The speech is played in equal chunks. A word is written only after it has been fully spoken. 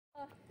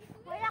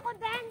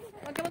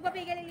Huwag ka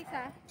magpapigil,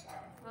 Elisa.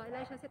 Oh,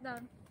 Elisha, sit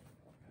down.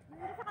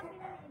 Sa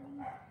kabila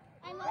ni Elisa.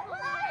 Ay, mo. Ano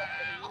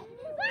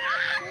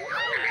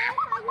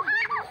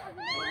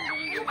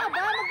ka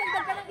ba?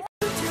 Magdagdag ka ng isa.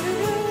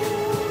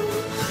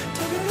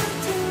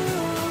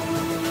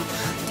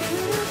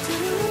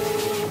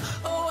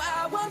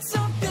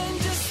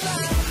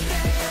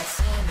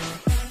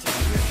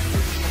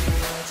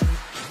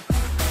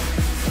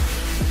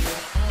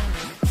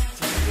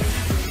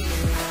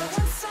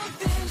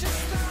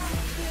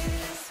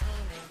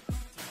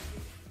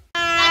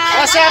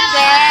 What's up,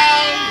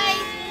 guys?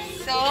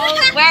 So,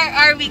 where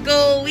are we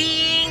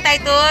going,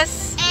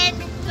 Titus? And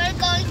we're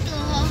going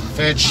to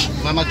Fetch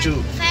Mama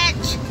Chu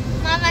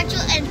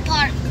and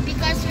park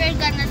because we're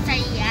gonna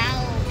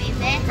sayaw,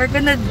 baby. We're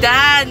gonna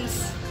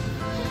dance.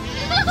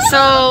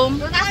 So,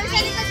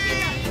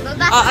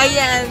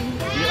 ayan.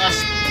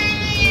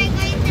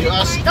 You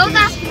ask Don't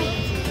ask me.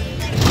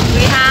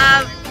 We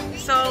have,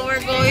 so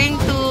we're going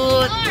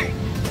to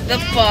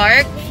the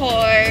park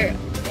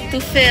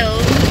to film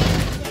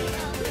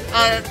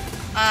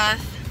a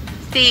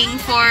thing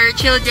for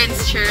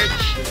children's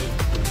church.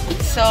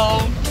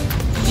 So,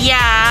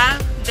 yeah,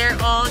 they're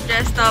all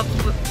dressed up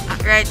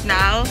right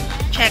now.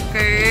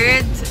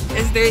 Checkered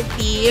is their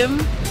theme.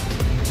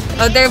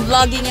 Oh, they're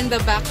vlogging in the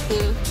back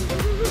too.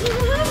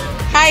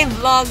 Hi,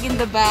 vlog in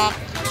the back.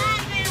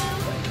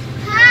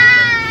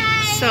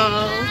 Hi!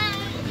 So,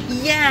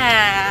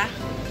 yeah.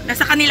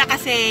 Nasa kanila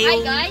kasi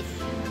yung... Hi, guys.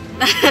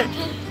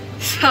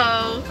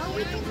 So,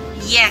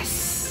 yes.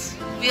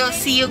 We'll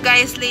see you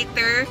guys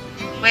later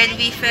when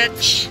we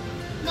fetch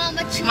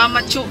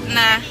Mama Chu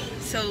na.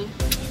 So,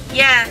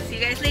 yeah.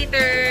 See you guys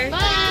later.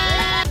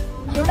 Bye!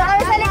 Punta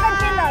kami sa likod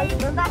sila.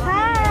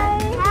 Hi!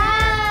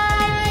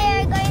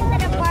 Hi! We're going to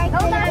the park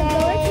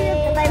today.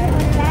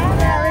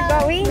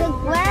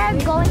 We're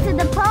going to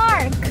the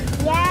park.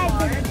 Yeah,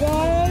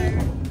 today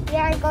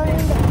we are going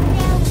to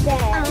film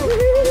them.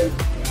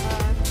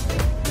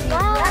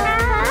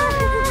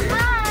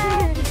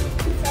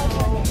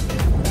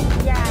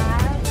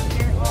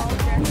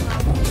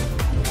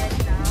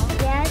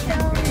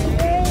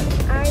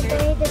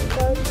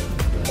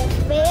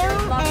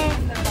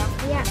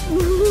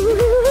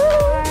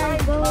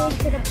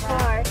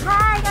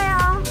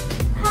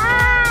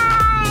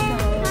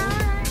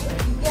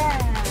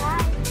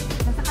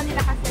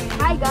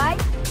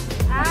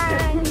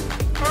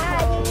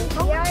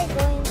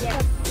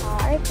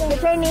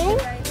 What's your name?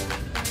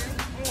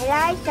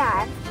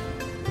 Elisha.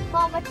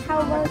 How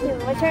about you?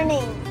 What's your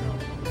name?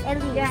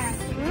 Elise.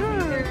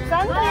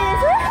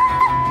 Sundays.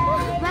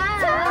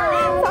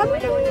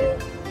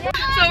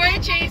 So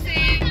we're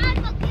chasing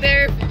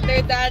their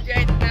dad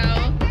right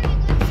now.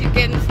 If you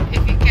can't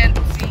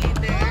see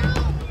there.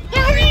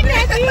 Daddy!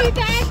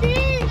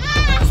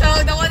 So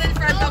the one in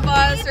front of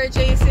us we're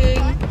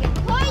chasing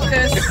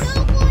because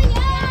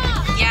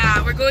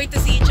yeah, we're going to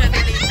see each other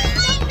later.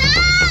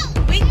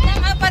 Wait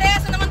lang,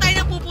 parehas na naman tayo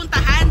nang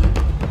pupuntahan.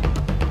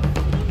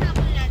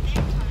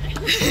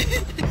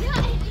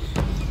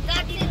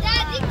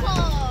 Daddy ko.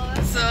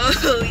 So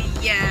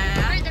yeah.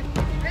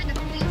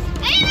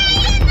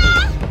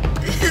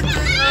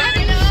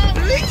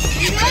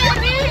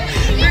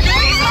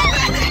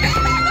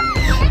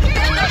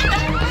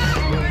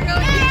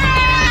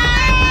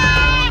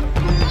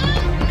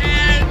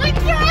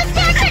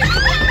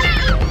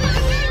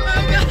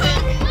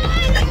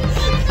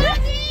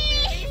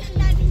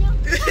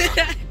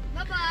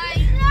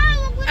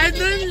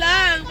 Andun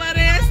lang,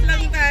 parehas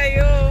lang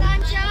tayo.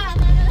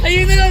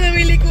 Ayun na lang,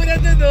 namili ko na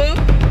to, no?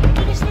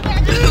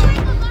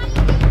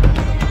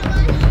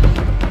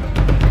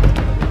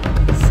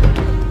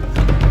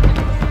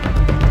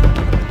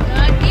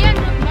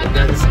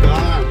 That's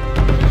gone.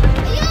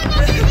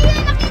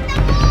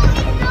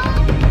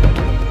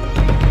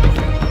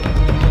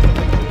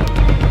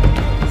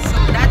 So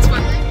that's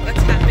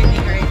what's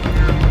happening right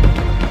now.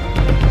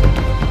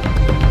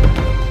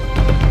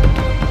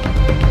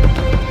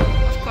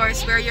 Of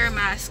course, wear your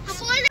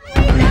masks.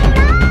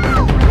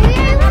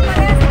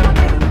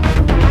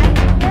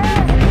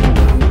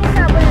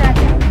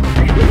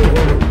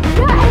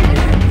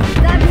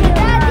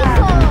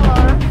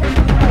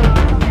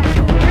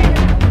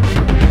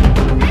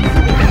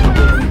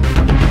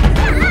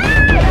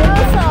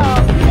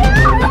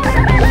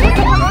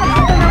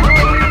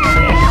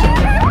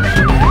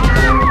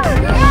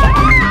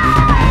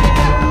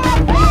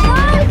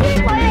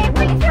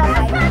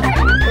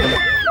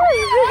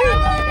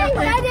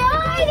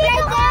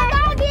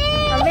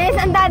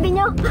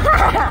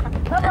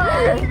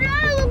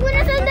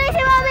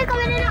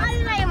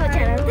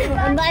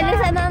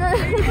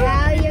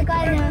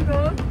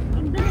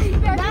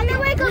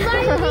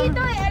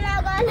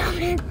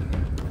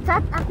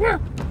 Shut up na!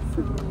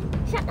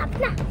 Shut up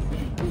na!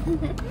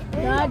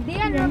 Daddy,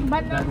 ano ba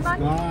That's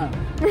naman? gone.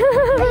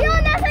 Ayun,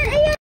 nasan?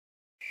 Ayun!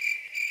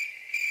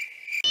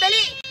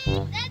 Dali!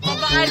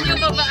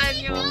 Babaan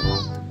nyo.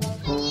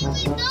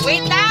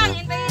 Wait lang!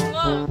 Hintayin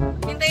mo!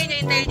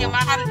 Hintayin nyo.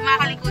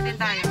 Makakalikutin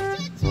tayo.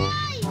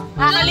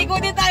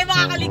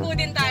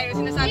 Makakalikutin tayo.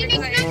 Sinasabi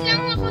ko sa inyo.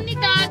 Lang ako ni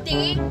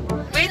Daddy.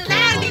 Wait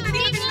lang! Dito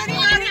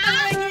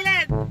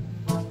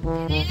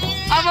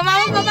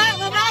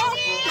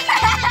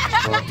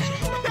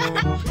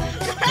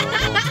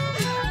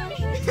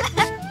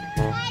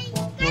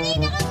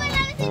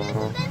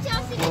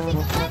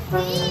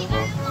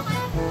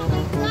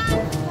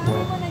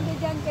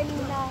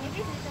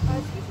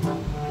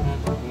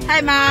Hi,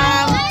 Mom!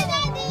 Hi,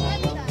 Daddy!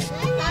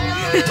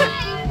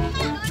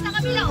 Sa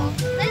kabila, oh.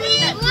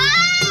 Dali!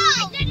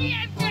 Wow! Dali!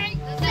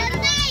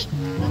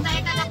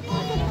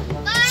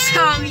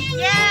 So,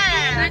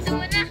 yeah! Ito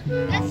muna.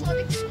 Let's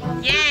hold it.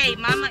 Yay!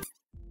 Mama!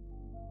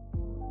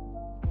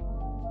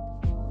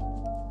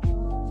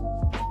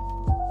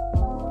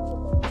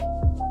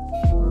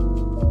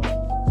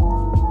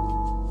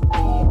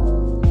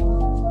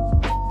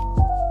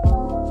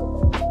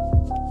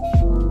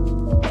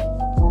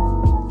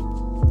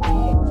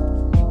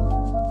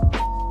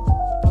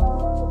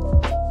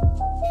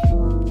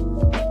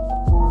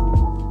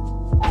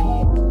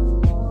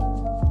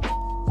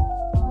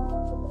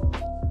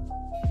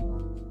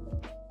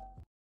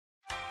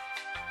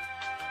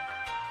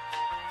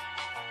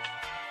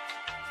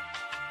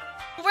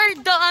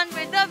 We're done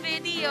with the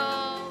video.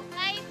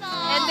 Hi po.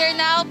 And they're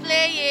now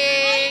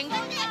playing.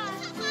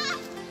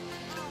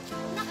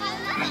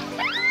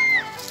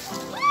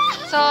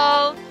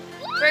 So,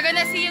 we're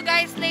gonna see you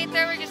guys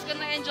later. We're just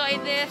gonna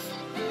enjoy this.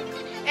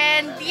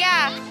 And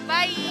yeah,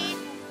 bye!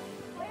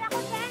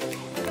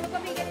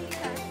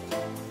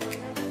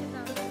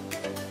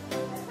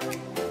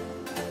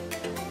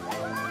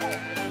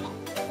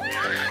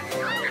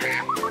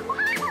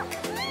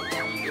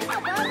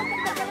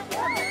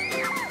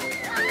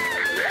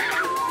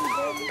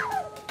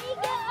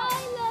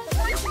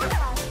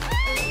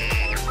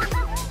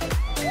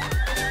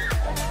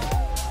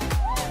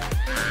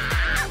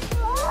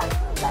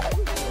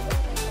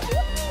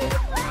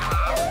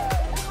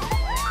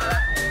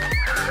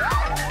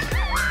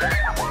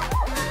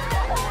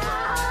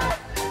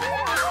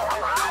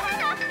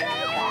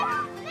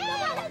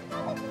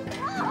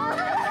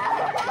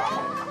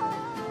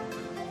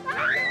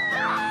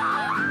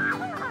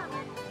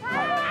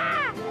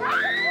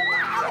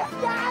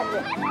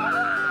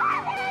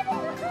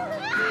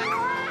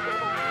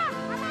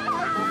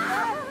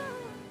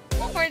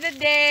 For the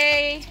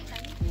day.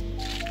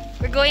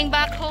 We're going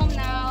back home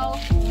now.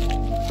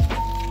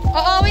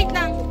 Oo, wait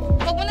lang.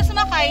 Huwag mo na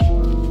sumakay.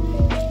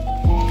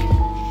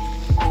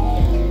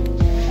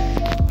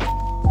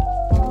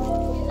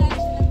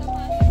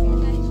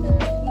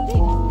 Hindi.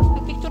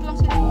 Nagpicture lang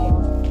sila.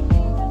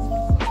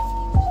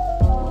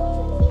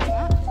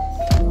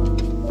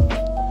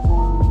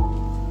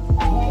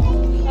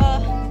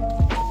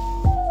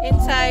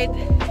 Inside.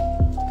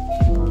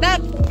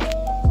 Dad!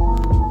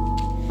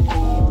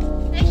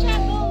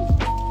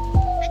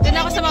 Doon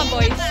ako sa mga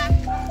boys.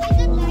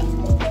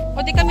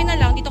 O di kami na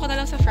lang. Dito ka na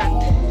lang sa front.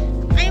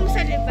 Ayaw mo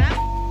sa liba?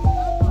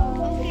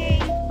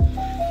 Okay.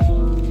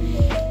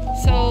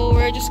 So,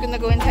 we're just gonna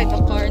go inside the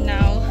car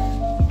now.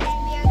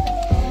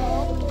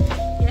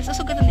 Yes,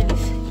 susugad ang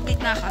dilis.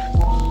 Wait na ka.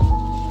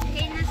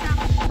 Okay, nasa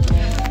ako.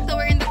 So,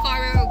 we're in the car.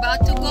 We're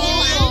about to go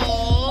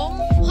home.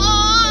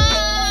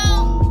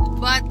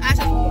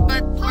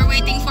 But we're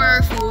waiting for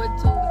our food.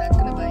 So, that's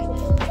gonna buy.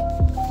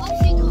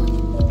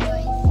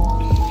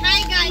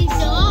 Hi guys!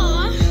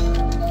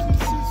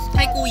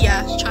 Hi,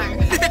 Kuya. Char.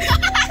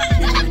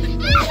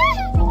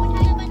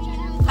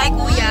 Hi,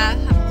 Kuya.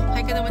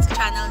 Hi ka naman sa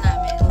channel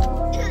namin.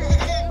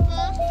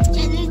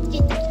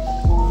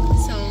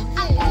 So,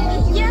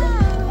 yeah.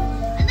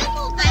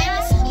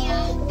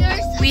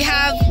 We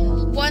have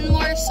one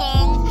more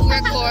song to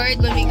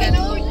record when we get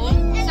home.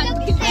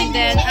 And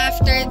then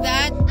after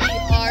that, we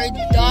are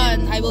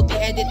done. I will be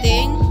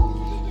editing.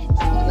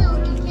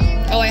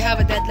 Oh, I have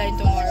a deadline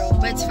tomorrow.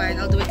 But it's fine.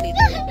 I'll do it later.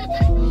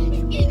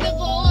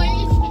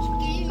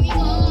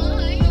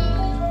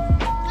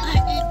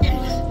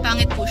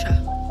 Pangit po siya.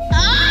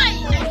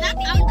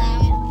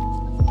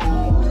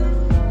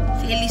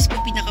 Si Elise po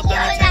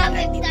pinakapangit sa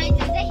akin.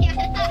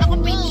 Ako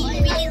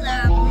pili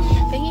lang.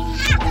 Tingin.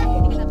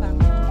 Hindi ka na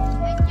pangit.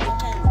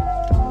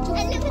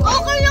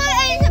 Okay lang,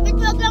 Elizabeth,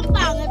 wag lang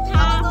pangit,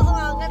 ha? Oo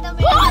nga, ganda mo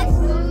yun.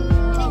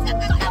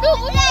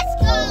 Let's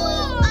go!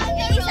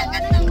 Isa ka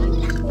na naman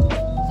lang.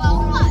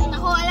 Wow nga,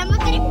 ako alam mo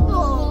trip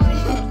ko.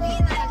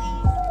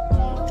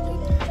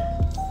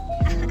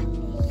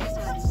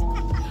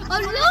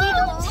 Ano?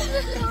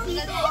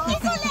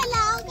 Isa na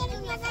lang,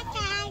 ganun nga na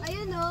kag.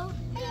 Ayun o.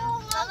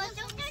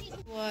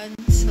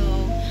 So,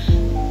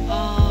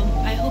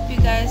 I hope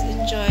you guys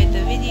enjoyed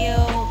the video,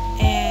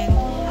 and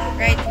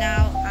right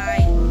now